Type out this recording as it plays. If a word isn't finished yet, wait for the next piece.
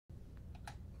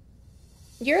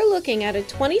You're looking at a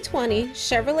 2020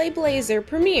 Chevrolet Blazer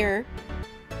Premier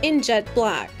in jet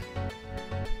black.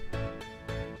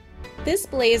 This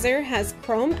Blazer has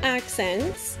chrome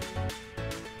accents,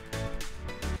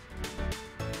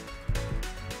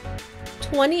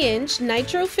 20-inch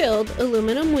nitro-filled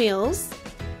aluminum wheels,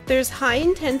 there's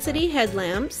high-intensity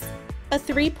headlamps, a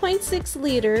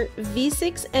 3.6-liter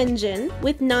V6 engine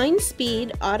with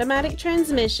 9-speed automatic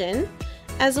transmission,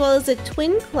 as well as a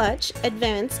twin-clutch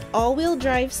advanced all-wheel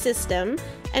drive system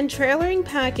and trailering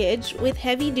package with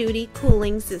heavy-duty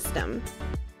cooling system.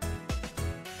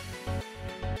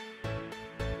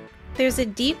 There's a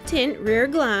deep tint rear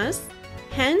glass,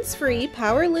 hands-free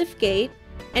power liftgate,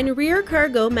 and rear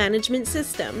cargo management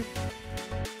system.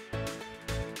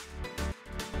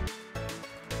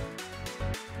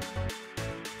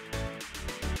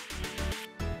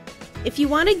 If you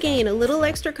want to gain a little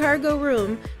extra cargo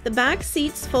room, the back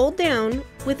seats fold down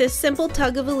with a simple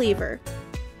tug of a lever.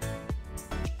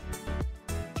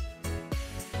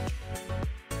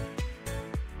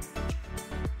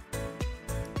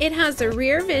 It has a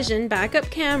rear vision backup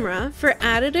camera for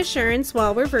added assurance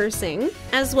while reversing,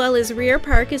 as well as rear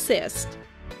park assist.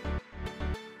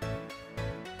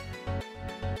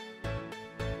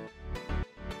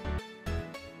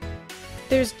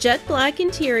 There's jet black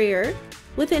interior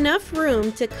with enough room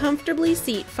to comfortably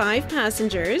seat 5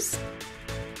 passengers.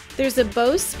 There's a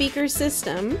Bose speaker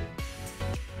system,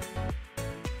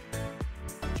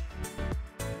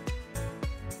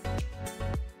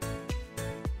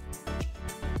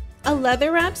 a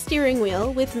leather-wrapped steering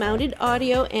wheel with mounted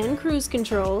audio and cruise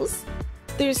controls.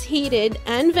 There's heated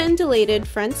and ventilated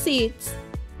front seats.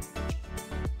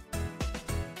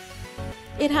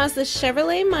 It has the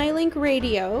Chevrolet MyLink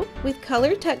radio with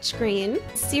color touchscreen,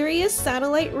 Sirius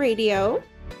satellite radio,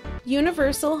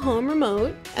 universal home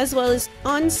remote, as well as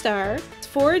OnStar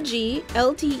 4G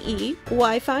LTE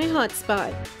Wi-Fi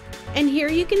hotspot. And here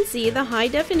you can see the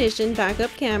high-definition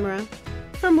backup camera.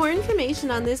 For more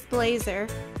information on this Blazer,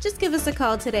 just give us a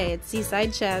call today at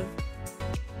Seaside Chev.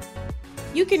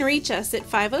 You can reach us at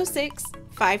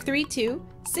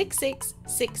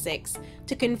 506-532-6666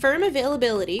 to confirm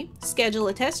availability, schedule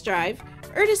a test drive,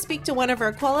 or to speak to one of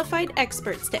our qualified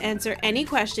experts to answer any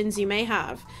questions you may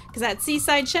have. Because at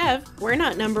Seaside Chev, we're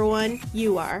not number one,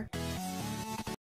 you are.